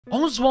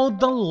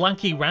Oswald the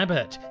Lucky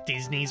Rabbit,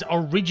 Disney's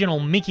original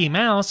Mickey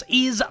Mouse,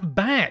 is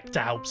back to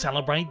help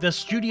celebrate the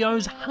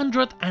studio's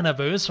 100th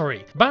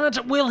anniversary.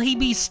 But will he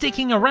be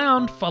sticking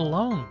around for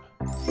long?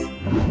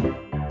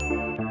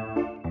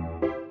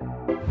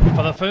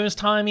 For the first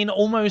time in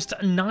almost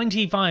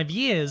 95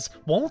 years,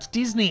 Walt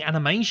Disney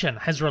Animation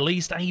has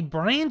released a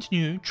brand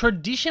new,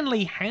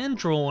 traditionally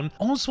hand-drawn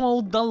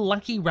Oswald the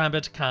Lucky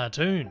Rabbit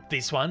cartoon.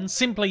 This one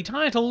simply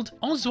titled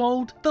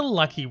Oswald the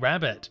Lucky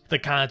Rabbit. The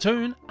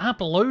cartoon,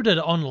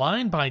 uploaded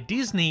online by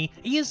Disney,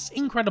 is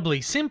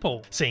incredibly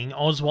simple, seeing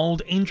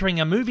Oswald entering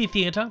a movie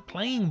theatre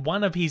playing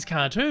one of his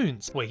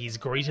cartoons, where he's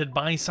greeted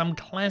by some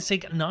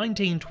classic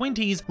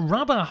 1920s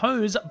rubber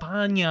hose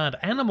barnyard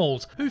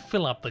animals who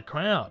fill up the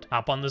crowd.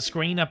 Up on the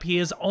screen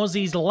appears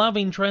Ozzy's love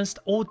interest,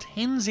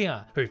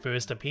 Hortensia, who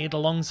first appeared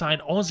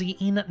alongside Ozzy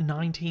in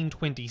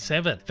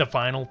 1927. The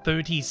final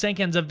 30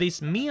 seconds of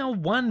this mere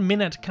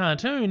 1-minute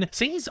cartoon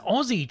sees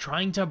Ozzy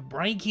trying to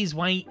break his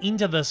way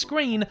into the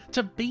screen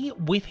to be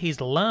with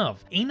his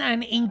love, in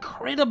an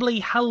incredibly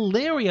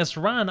hilarious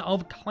run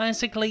of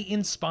classically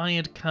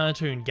inspired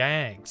cartoon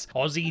gags.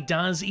 Ozzy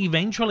does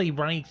eventually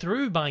break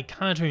through by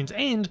cartoon's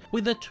end,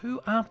 where the two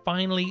are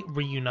finally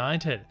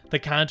reunited. The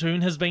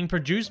cartoon has been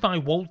produced by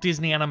Walt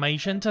Disney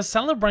Animation to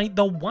celebrate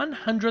the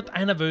 100th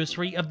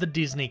anniversary of the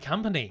Disney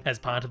Company, as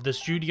part of the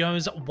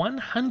studio's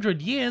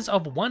 100 Years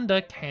of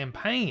Wonder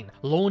campaign,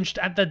 launched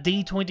at the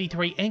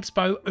D23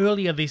 Expo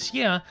earlier this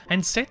year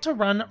and set to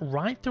run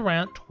right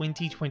throughout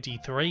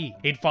 2023.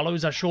 It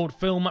follows a short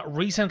film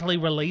recently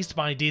released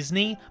by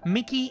Disney,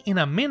 Mickey in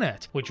a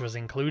Minute, which was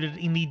included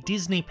in the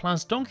Disney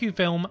Plus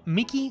docufilm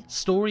Mickey: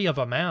 Story of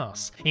a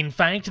Mouse. In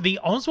fact, the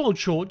Oswald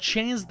short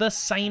shares the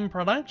same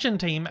production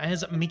team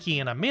as Mickey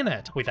in a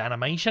Minute, with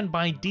animation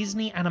by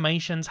Disney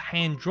Animation's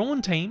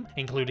hand-drawn team,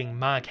 including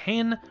Mark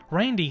Henn,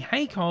 Randy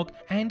Haycock,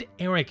 and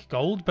Eric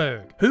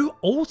Goldberg, who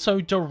also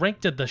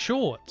directed the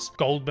shorts.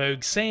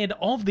 Goldberg said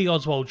of the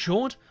Oswald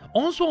short,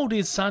 "Oswald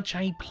is such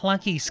a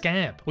plucky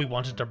scamp. We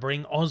wanted to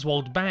bring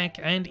Oswald back,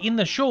 and in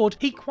the short,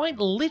 he quite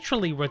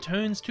literally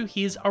returns to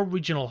his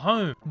original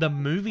home, the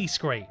movie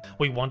screen.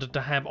 We wanted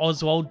to have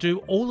Oswald do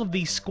all of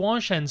the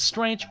squash and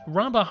stretch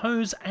rubber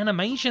hose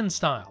animation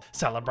style,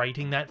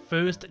 celebrating that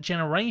first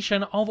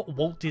generation of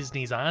Walt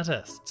Disney's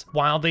artists."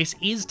 While this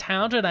is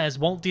touted as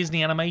Walt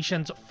Disney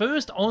Animation's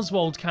first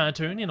Oswald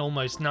cartoon in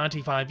almost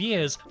 95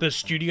 years, the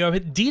studio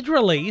did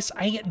release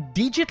a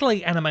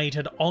digitally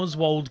animated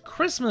Oswald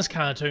Christmas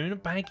cartoon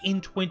back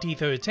in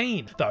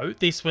 2013, though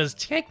this was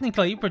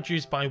technically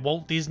produced by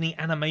Walt Disney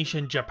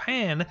Animation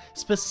Japan,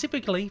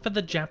 specifically for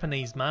the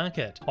Japanese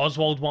market.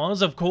 Oswald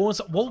was, of course,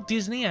 Walt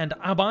Disney and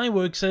Ub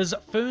Iwerks'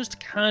 first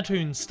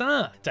cartoon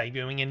star,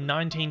 debuting in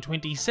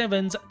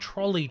 1927's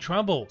Trolley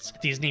Troubles.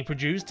 Disney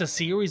produced a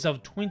series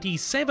of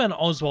 27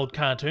 Oswald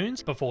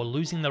cartoons before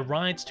losing the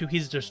rights to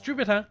his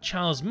distributor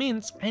Charles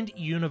Mintz and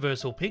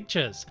Universal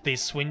Pictures.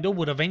 This swindle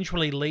would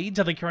eventually lead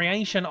to the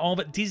creation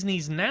of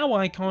Disney's now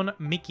icon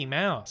Mickey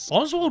Mouse.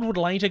 Oswald would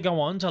later go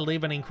on to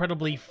live an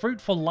incredibly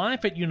fruitful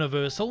life at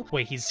Universal,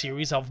 where his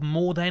series of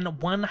more than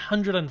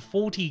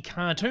 140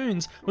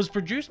 cartoons was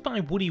produced by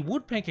Woody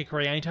Woodpecker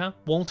creator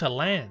Walter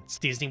Lantz.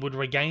 Disney would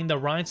regain the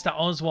rights to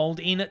Oswald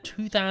in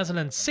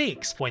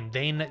 2006, when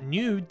then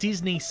new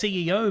Disney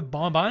CEO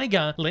Bob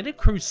Iger led a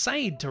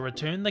crusade to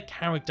return the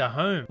character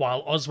home.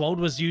 While Oswald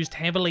was used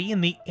heavily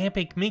in the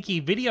Epic Mickey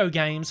video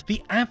games,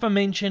 the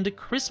aforementioned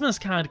Christmas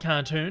card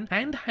cartoon,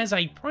 and has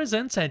a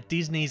presence at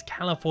Disney's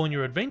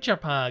California Adventure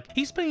Park,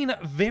 he's been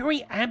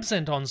very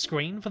absent on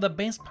screen for the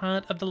best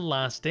part of the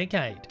last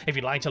decade. If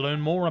you'd like to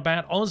learn more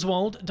about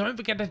Oswald, don't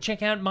forget to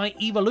check out my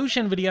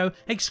evolution video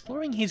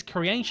exploring his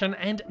creation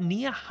and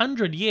near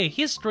 100-year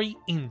history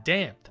in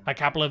depth. A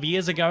couple of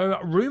years ago,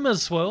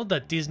 rumors swirled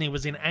that Disney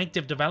was in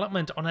active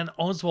development on an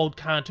Oswald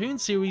cartoon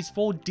series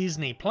for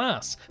Disney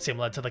Plus,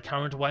 similar to the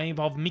current wave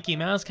of Mickey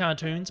Mouse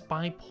cartoons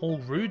by Paul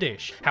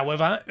Rudish.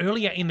 However,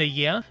 earlier in the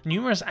year,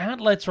 numerous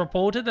outlets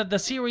reported that the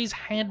series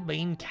had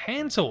been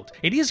cancelled.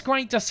 It is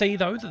great to see,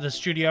 though, that the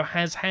studio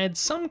has had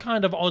some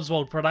kind of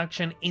Oswald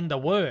production in the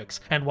works,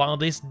 and while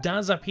this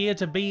does appear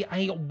to be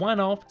a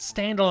one-off,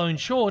 standalone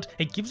short,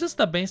 it gives us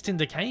the best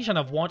indication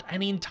of what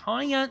an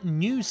entire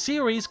new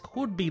series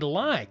could be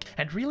like,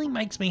 and really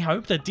makes me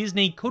hope that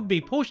Disney could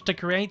be pushed to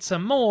create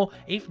some more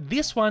if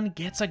this one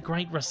gets a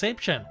great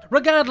reception.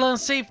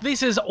 Regardless, if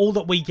this is all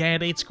that we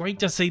get, it's great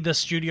to see the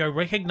studio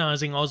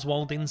recognizing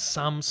Oswald in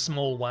some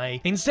small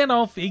way, instead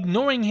of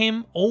ignoring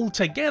him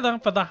altogether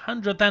for the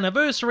 100th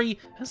anniversary,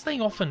 as they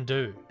often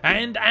do.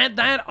 And at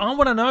that, I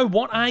want to know,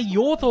 what are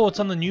your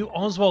thoughts on the new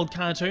Oswald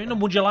cartoon, and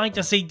would you like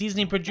to see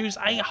Disney produce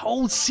a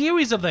whole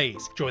series of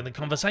these? Join the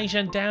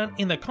conversation down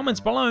in the comments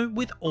below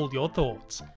with all your thoughts.